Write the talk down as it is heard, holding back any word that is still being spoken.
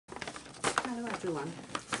Hello everyone,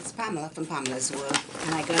 it's Pamela from Pamela's World,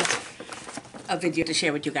 and I got a video to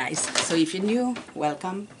share with you guys. So if you're new,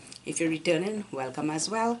 welcome. If you're returning, welcome as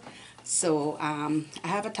well. So I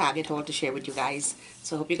have a Target haul to share with you guys.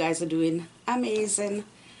 So I hope you guys are doing amazing.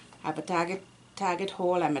 I have a Target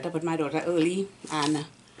haul. I met up with my daughter early and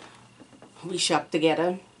we shopped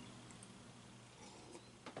together.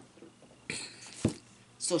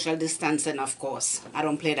 Social distancing, of course. I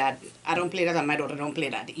don't play that, and my daughter don't play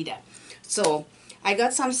that either. So I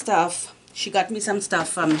got some stuff. She got me some stuff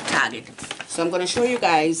from Target. So I'm going to show you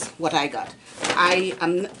guys what I got. I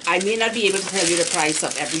may not be able to tell you the price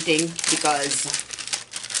of everything because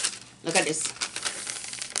look at this.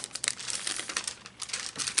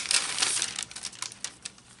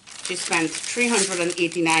 She spent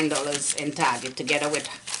 $389 in Target together with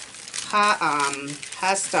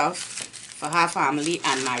her stuff for her family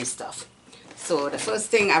and my stuff. So the first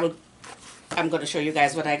thing I'm going to show you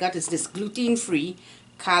guys what I got is this gluten-free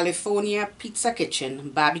California Pizza Kitchen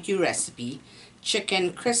barbecue recipe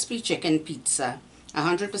crispy chicken pizza,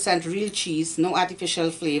 100% real cheese, no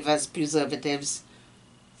artificial flavors, preservatives,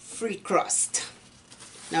 free crust.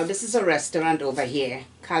 Now this is a restaurant over here,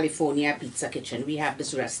 California Pizza Kitchen. We have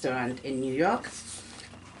this restaurant in New York.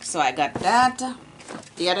 So I got that.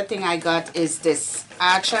 The other thing I got is this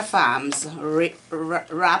Archer Farms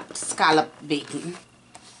wrapped scallop bacon.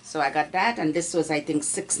 So I got that, and this was I think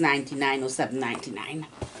 $6.99 or $7.99.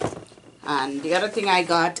 And the other thing I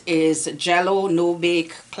got is Jello no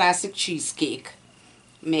bake classic cheesecake.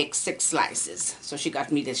 Make 6 slices. So she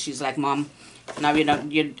got me this. She's like, Mom, now you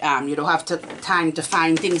don't have time to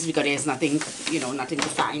find things because there's nothing, nothing to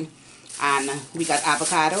find. And we got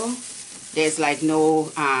avocado. There's like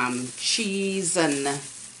no cheese and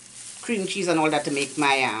cream cheese and all that to make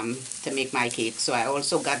my cake. So I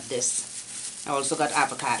also got this. I also got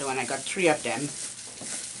avocado, and I got 3 of them.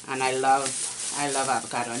 And I love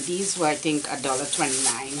avocado. And these were I think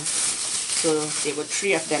 $1.29. So there were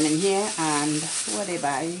 3 of them in here, and what did I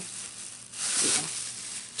buy? Yeah,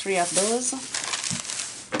 3 of those.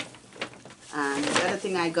 And the other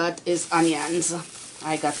thing I got is onions.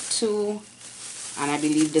 I got 2. And I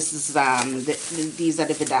believe this is these are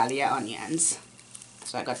the Vidalia onions.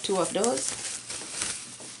 So I got 2 of those.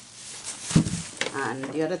 And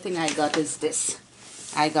the other thing I got is this.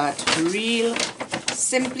 I got real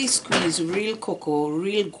Simply Squeezed real cocoa,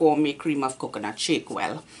 real gourmet cream of coconut shake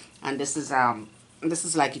well. And this is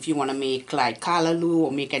like if you want to make like callaloo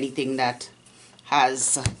or make anything that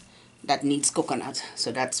needs coconut.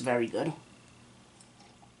 So that's very good.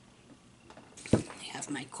 I have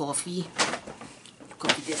my coffee.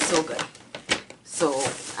 Coffee is so good. So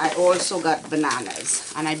I also got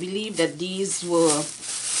bananas, and I believe that these were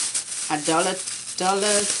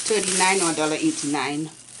 $1.39 or $1.89,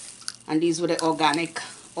 and these were the organic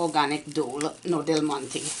Del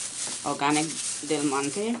Monte, organic Del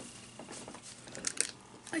Monte.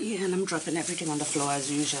 Yeah, and I'm dropping everything on the floor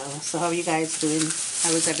as usual. So how are you guys doing?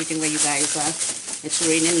 How is everything where you guys are? It's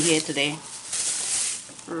raining here today.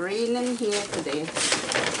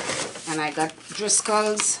 And I got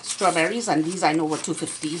Driscoll's strawberries, and these I know were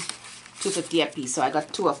 $2.50 a piece. So I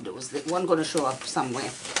got 2 of those. One going to show up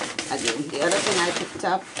somewhere again. The other thing I picked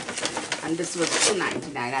up, and this was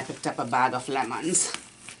 $2.99. I picked up a bag of lemons.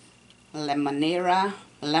 Lemonera,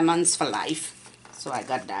 lemons for life. So I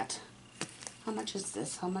got that. How much is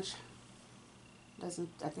this? How much? I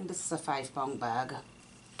think this is a 5-pound bag.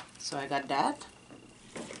 So I got that.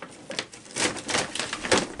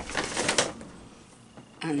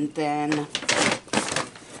 And then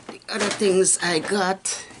the other things I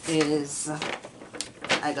got is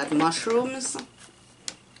I got mushrooms,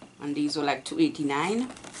 and these were like $2.89.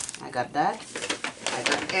 I got that. I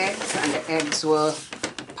got eggs, and the eggs were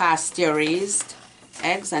pasture-raised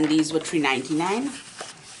eggs, and these were $3.99.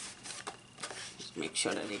 Just make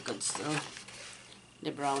sure that they're good still.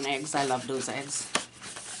 The brown eggs, I love those eggs.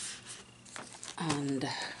 And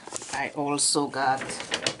I also got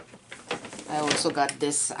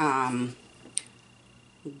this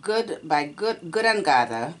Good and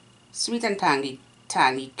Gather sweet and tangy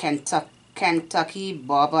Kentucky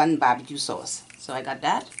bourbon barbecue sauce. So I got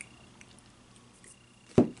that,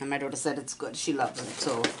 and my daughter said it's good. She loves it,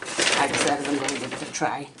 so I decided I'm going to give it a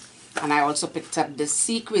try. And I also picked up this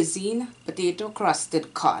Sea Cuisine potato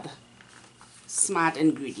crusted cod, smart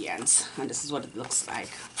ingredients, and this is what it looks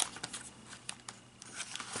like.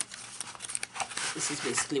 This is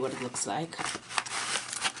basically what it looks like.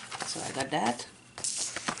 So I got that.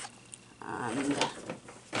 And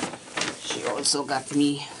she also got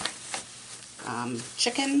me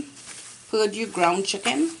chicken, Perdue ground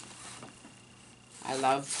chicken. I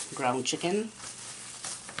love ground chicken.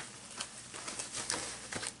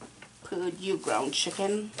 Purdue ground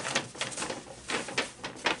chicken.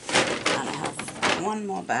 And I have one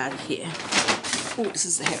more bag here. Oh, this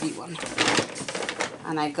is a heavy one.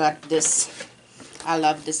 And I got this, I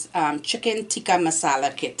love this chicken tikka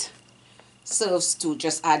masala kit. Serves to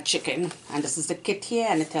just add chicken, and this is the kit here,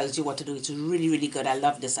 and it tells you what to do. It's really, really good. I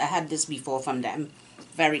love this. I had this before from them.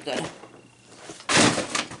 Very good.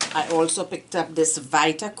 I also picked up this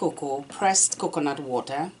Vita Coco pressed coconut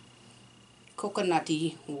water,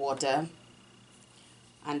 coconutty water,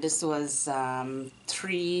 and this was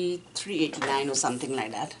 $3.89 or something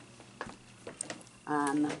like that.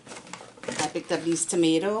 And I picked up these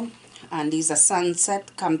tomato, and these are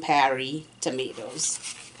Sunset Campari tomatoes.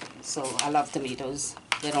 So I love tomatoes.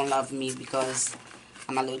 They don't love me because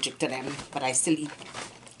I'm allergic to them, but I still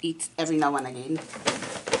eat every now and again.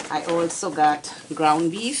 I also got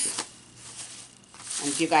ground beef,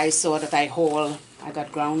 and you guys saw that I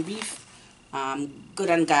got ground beef, good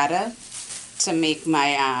and gather, to make my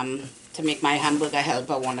hamburger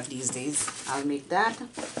helper one of these days. I'll make that.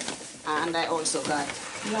 And I also got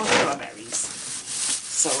more strawberries.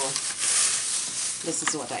 So this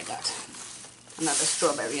is what I got. Another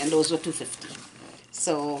strawberry, and those were $2.50.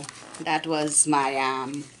 So that was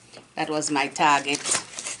my Target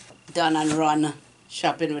done and run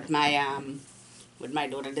shopping with my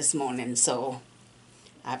daughter this morning. So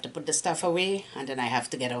I have to put the stuff away, and then I have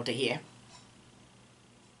to get out of here.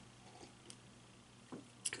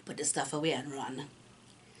 Put the stuff away and run.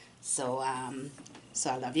 So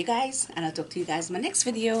I love you guys, and I'll talk to you guys in my next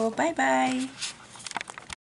video. Bye bye.